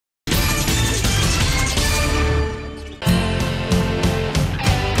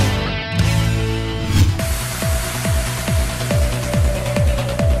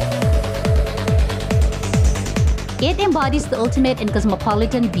It embodies the ultimate in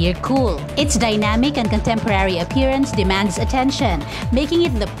cosmopolitan beer cool. Its dynamic and contemporary appearance demands attention, making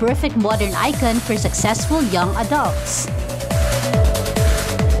it the perfect modern icon for successful young adults.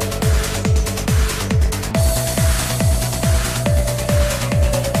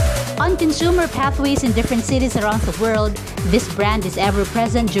 On consumer pathways in different cities around the world, this brand is ever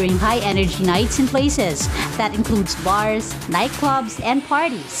present during high-energy nights in places. That includes bars, nightclubs, and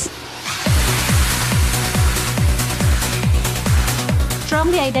parties.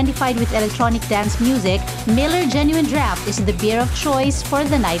 Strongly identified with electronic dance music, Miller Genuine Draft is the beer of choice for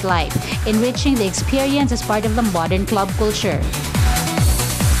the nightlife, enriching the experience as part of the modern club culture.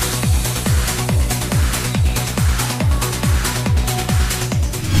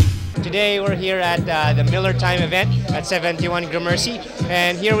 Today we're here at the Miller Time event at 71 Gramercy,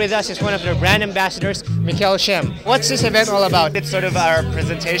 and here with us is one of their brand ambassadors, Mikhail Shem. What's this event all about? It's sort of our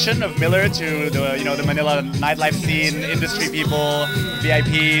presentation of Miller to the Manila nightlife scene, industry people,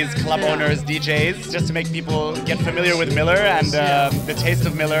 VIPs, club owners, DJs, just to make people get familiar with Miller and the taste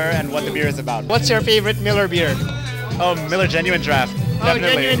of Miller and what the beer is about. What's your favorite Miller beer? Oh, Miller Genuine Draft. Definitely.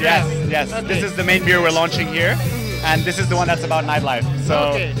 Genuine Draft. Yes. Okay. This is the main beer we're launching here. And this is the one that's about nightlife.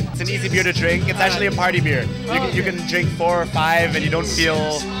 So It's an easy beer to drink. It's actually a party beer. You can drink 4 or 5 and you don't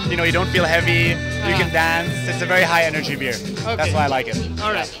feel heavy. You can dance. It's a very high energy beer. That's why I like it.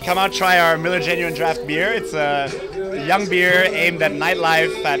 All right. Come out, try our Miller Genuine Draft beer. It's a young beer aimed at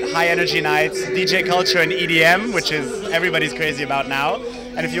nightlife, at high energy nights, DJ culture and EDM, which is everybody's crazy about now.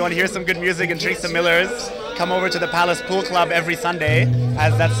 And if you want to hear some good music and drink some Millers, come over to the Palace Pool Club every Sunday,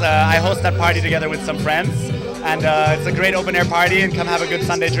 as I host that party together with some friends. And it's a great open-air party, and come have a good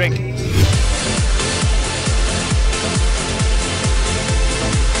Sunday drink.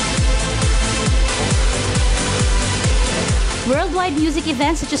 Worldwide music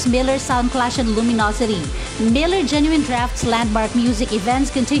events such as Miller Sound Clash and Luminosity. Miller Genuine Draft's landmark music events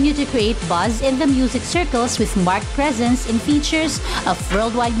continue to create buzz in the music circles with marked presence in features of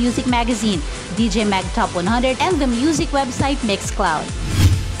Worldwide Music Magazine, DJ Mag Top 100, and the music website Mixcloud.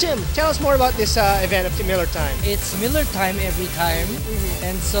 Jim, tell us more about this event of the Miller Time. It's Miller Time every time,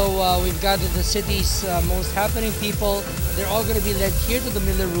 and so we've got the city's most happening people. They're all going to be led here to the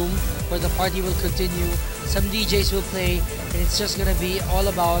Miller Room, where the party will continue. Some DJs will play, and it's just going to be all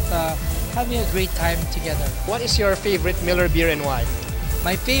about having a great time together. What is your favorite Miller beer and why?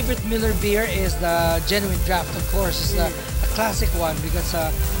 My favorite Miller beer is the Genuine Draft, of course. It's a classic one because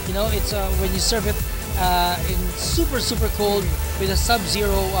it's when you serve it in super cold with a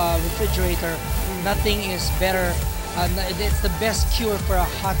sub-zero refrigerator, nothing is better. It's the best cure for a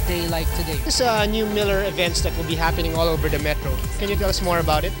hot day like today. This new Miller events that will be happening all over the metro. Can you tell us more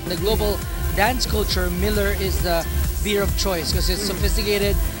about it? In the global dance culture, Miller is the beer of choice because it's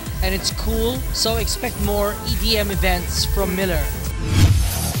sophisticated and it's cool. So expect more EDM events from Miller.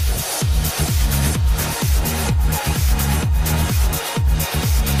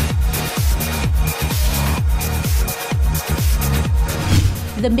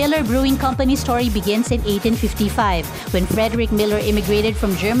 The Miller Brewing Company story begins in 1855, when Frederick Miller immigrated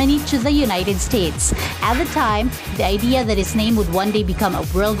from Germany to the United States. At the time, the idea that his name would one day become a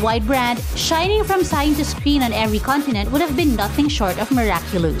worldwide brand, shining from sign to screen on every continent, would have been nothing short of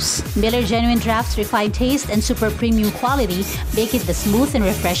miraculous. Miller Genuine Draft's refined taste and super premium quality make it the smooth and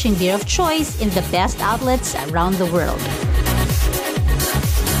refreshing beer of choice in the best outlets around the world.